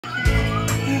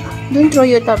Don't throw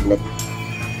your tablet.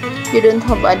 You don't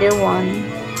have other one.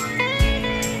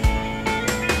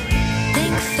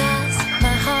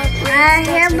 I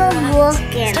have a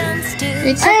broken.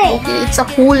 It's a it's a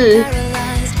hole. There's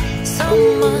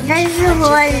a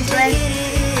hole, but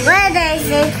where there's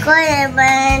a corner,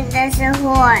 but there's a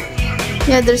hole.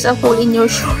 Yeah, there's a hole in your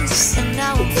shorts.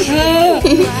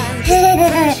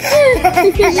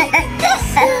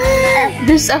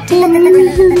 There's a hole.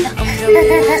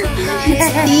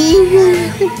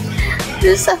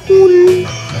 There's a hole.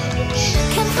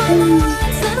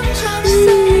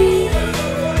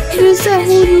 There's a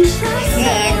hole.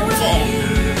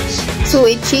 So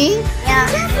itchy? Yeah.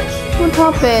 What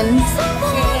happened? What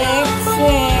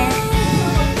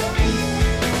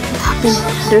happened?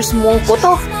 There's more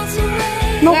photo.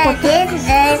 No Yeah, photo.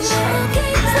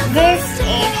 this is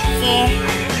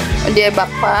On the back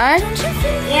part?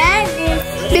 yeah, this is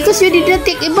Because you didn't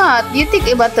take a bath. You take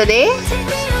a bath today?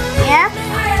 yep.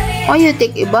 Oh, you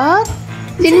take a bath?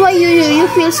 Then why you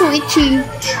feel so itchy?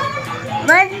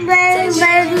 But when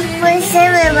we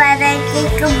say when I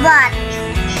take a bath,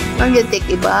 Oh, you take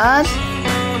a bath? I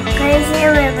say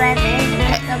when I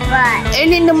take a bath. And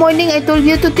in the morning, I told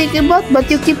you to take a bath, but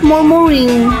you keep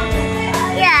murmuring.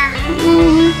 Yeah.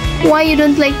 Why you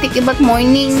don't like take a bath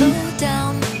morning?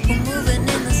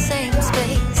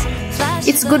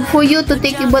 It's good for you to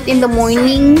take a bath in the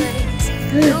morning.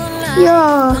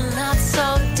 Yeah.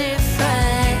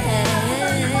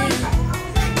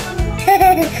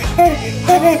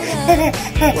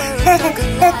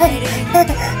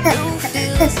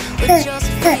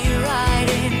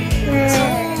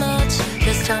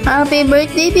 Happy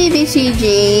birthday, baby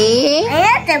CJ. I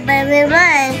have the baby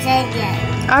one second.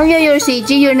 Are you your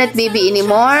CJ? You're not baby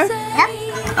anymore? Yep.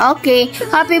 Okay.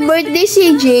 Happy birthday,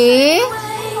 CJ.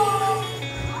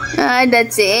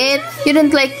 That's it. You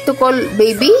don't like to call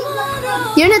baby?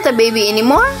 You're not a baby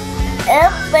anymore? A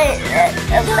baby.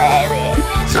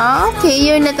 Okay,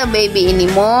 you're not a baby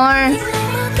anymore.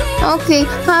 Okay.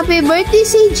 Happy birthday,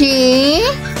 CJ.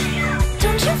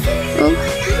 Oh.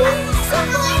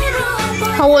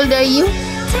 How old are you?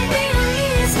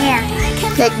 Yeah.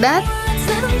 Like that?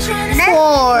 That's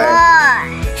 4.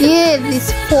 Yeah, this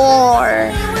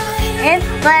 4. It's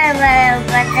four,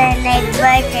 but I like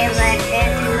birthday, but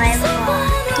it's my phone.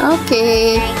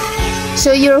 Okay.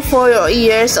 So you're 4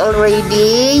 years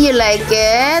already. You like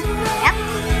it? Yep.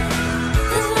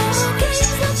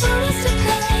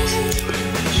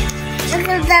 Look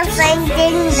at the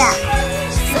painting that.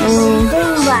 That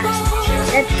one.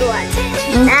 Okay.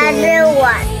 Another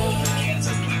one.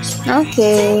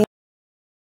 Okay.